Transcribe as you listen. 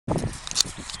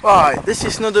Right, this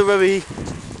is not a very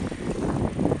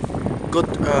good,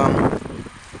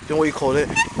 don't know what you call it.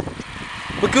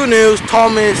 But good news,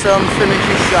 Tom is finished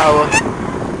his shower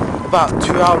about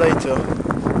 2 hours later.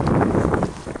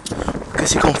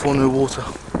 Guess he can't fall in the water.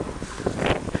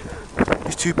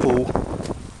 He's too poor.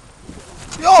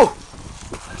 Yo!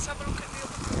 Let's have a look at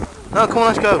the No, come on,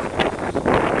 let's go.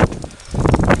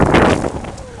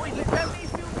 Oi, let me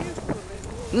film you for a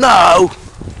bit. No!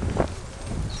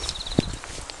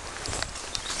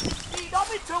 Lead on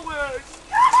me towards.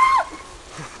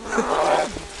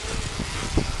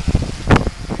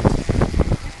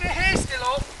 Is the hair still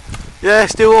up? Yeah,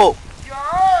 still up.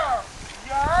 Yeah!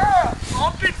 Yeah!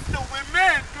 I've been filming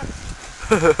men.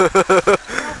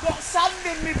 I've got sand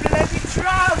in me bloody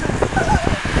trousers.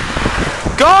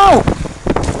 Go!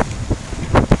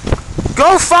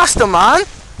 Go faster, man!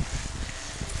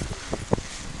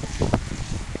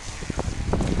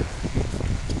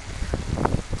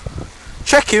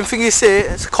 Check him, think you see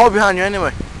it. It's a car behind you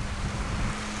anyway.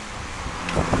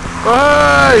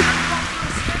 Hey!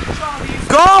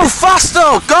 Go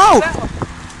faster! Go!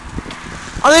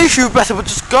 I know you shoot better, but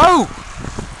just go!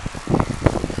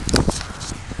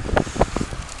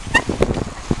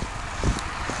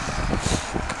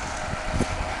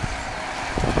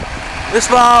 It's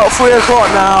about 3 o'clock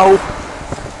now.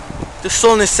 The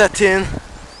sun is setting.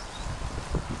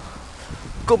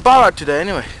 Got bar out today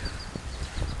anyway.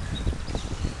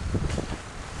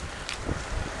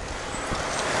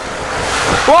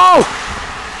 Whoa!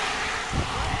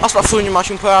 That's not 300 miles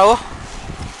per hour.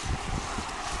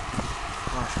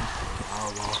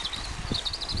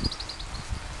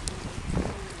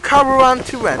 Caravan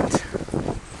to rent.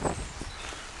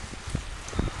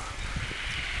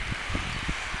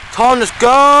 Tom, just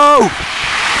go!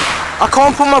 I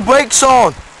can't put my brakes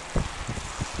on.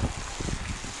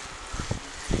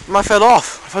 Might fell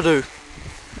off if I do.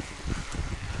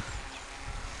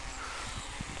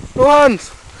 Run!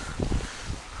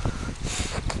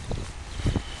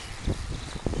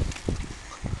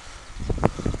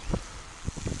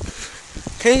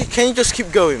 Can you just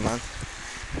keep going, man?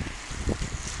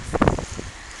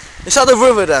 It's at the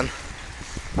river then.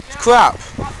 It's crap.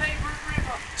 My favourite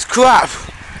river. It's crap.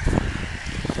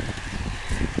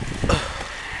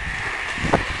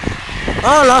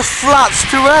 Oh, that's flats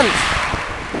to rent.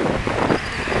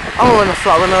 I'm gonna rent a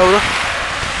flat run over.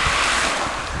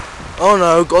 Oh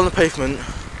no, got on the pavement. I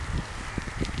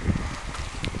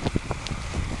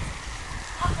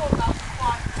thought that was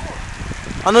quite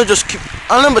cool. I know, just keep.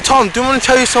 I remember, Tom, do you want to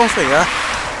tell you something, yeah?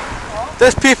 What?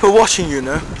 There's people watching you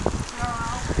now. No.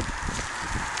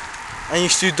 And you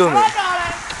still done Hi, it.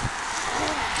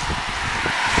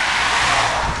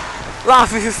 darling.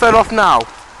 Laugh if you fell off now.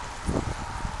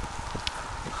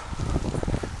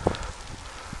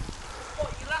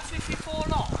 What, you laugh if you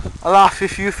fall off? I'll laugh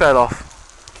if you fell off.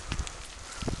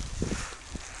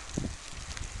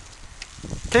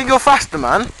 Can you go faster,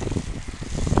 man?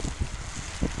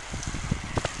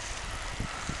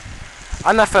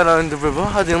 I never fell in the river.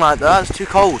 I didn't like that. It's too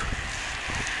cold.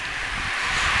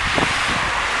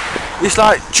 It's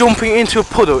like jumping into a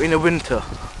puddle in the winter,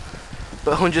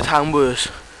 but 100 times worse.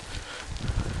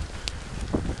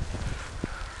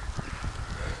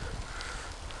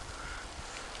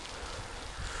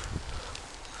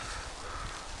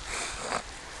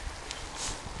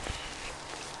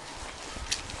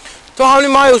 So how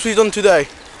many miles we've done today?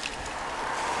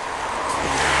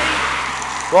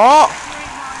 What?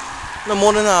 No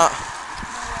more than that.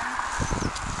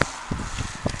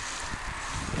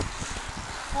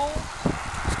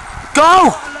 Go!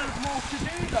 Got a load more to do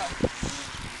though.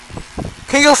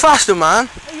 Can you go faster, man?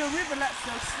 Hey, your river, let's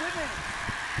go swimming.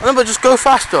 I know, but just go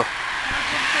faster.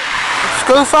 Just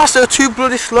go faster, you're too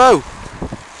bloody slow.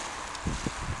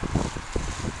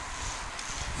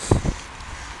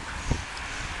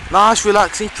 Nice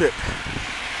relaxing trip.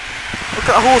 Look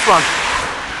at the horse, man.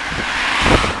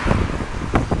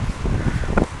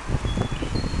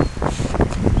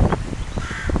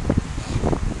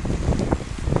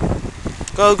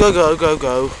 Go, go, go, go,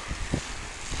 go.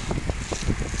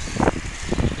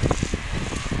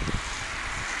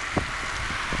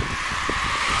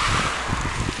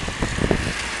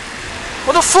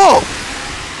 What the fuck?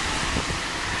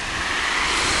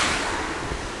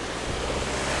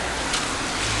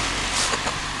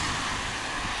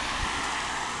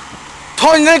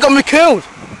 Tiny nearly got me killed.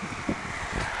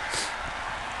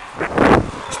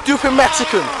 Stupid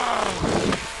Mexican.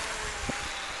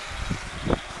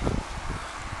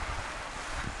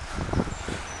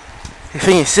 You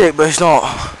think he's sick, but he's not.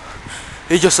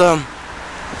 He just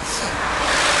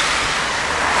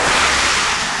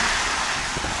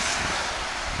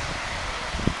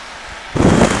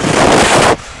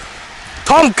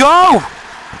Tom, go!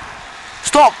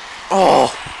 Stop! Oh.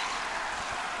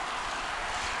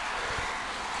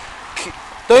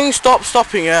 Don't stop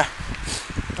stopping, yeah.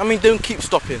 I mean, don't keep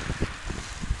stopping.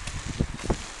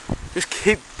 Just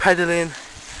keep pedaling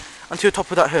until the top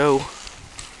of that hill.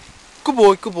 Good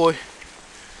boy, good boy.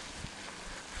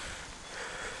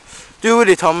 Do with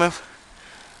it, Tom.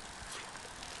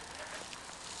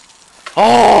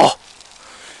 Oh!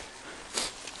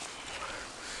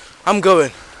 I'm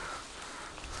going.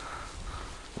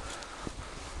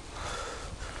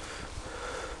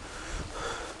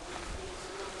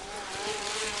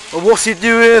 Oh, what's he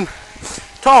doing?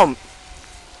 Tom,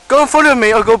 go in front of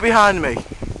me or go behind me.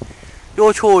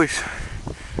 Your choice.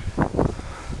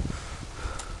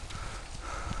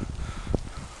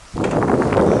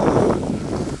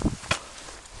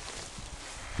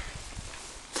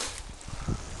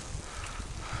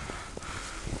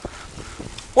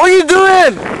 What are you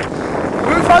doing?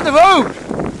 Move out the road.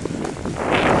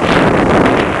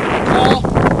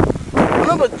 Oh.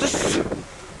 No, but just...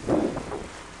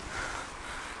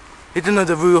 He didn't know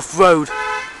the rough road.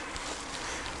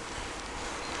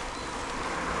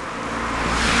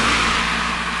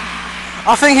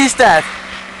 I think he's dead.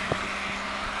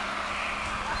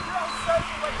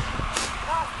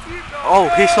 Oh,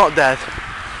 he's not dead.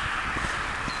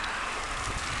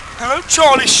 Hello,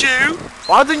 Charlie Shoe.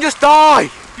 Why didn't you just die?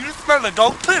 You just smell a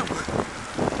dog poo.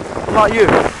 Like you.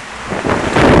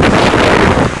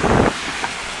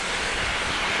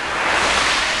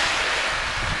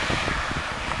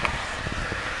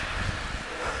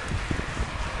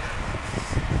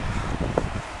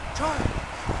 Charlie,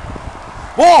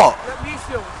 What? let me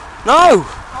film. No!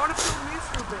 I want to film this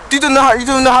for a bit. You don't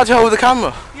know how to hold the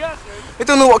camera. Yeah, You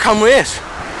don't know what camera is.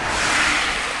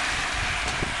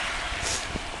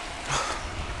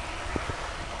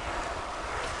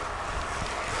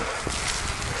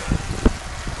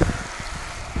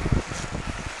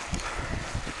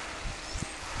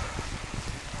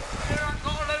 I've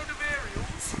got a load of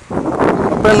aerials.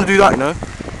 I better do that, you know.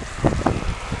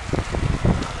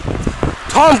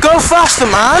 Tom, go faster,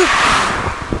 man!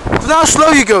 Look how slow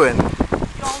you're going. Yo,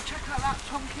 check out that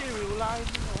chunk aerial line.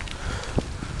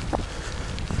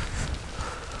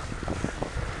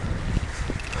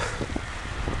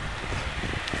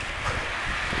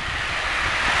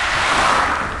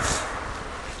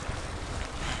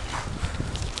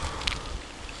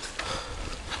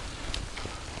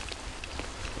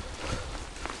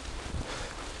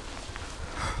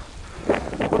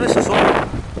 What is this one?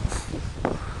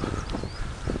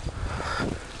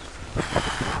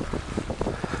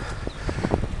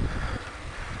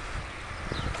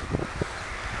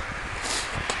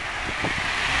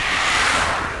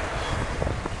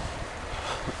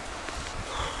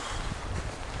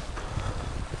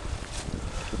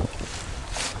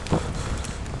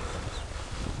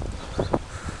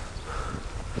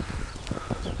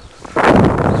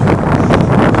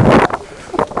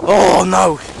 Oh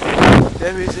no!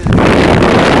 There is a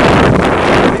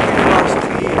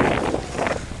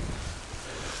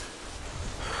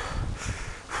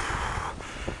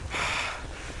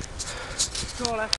Charlie.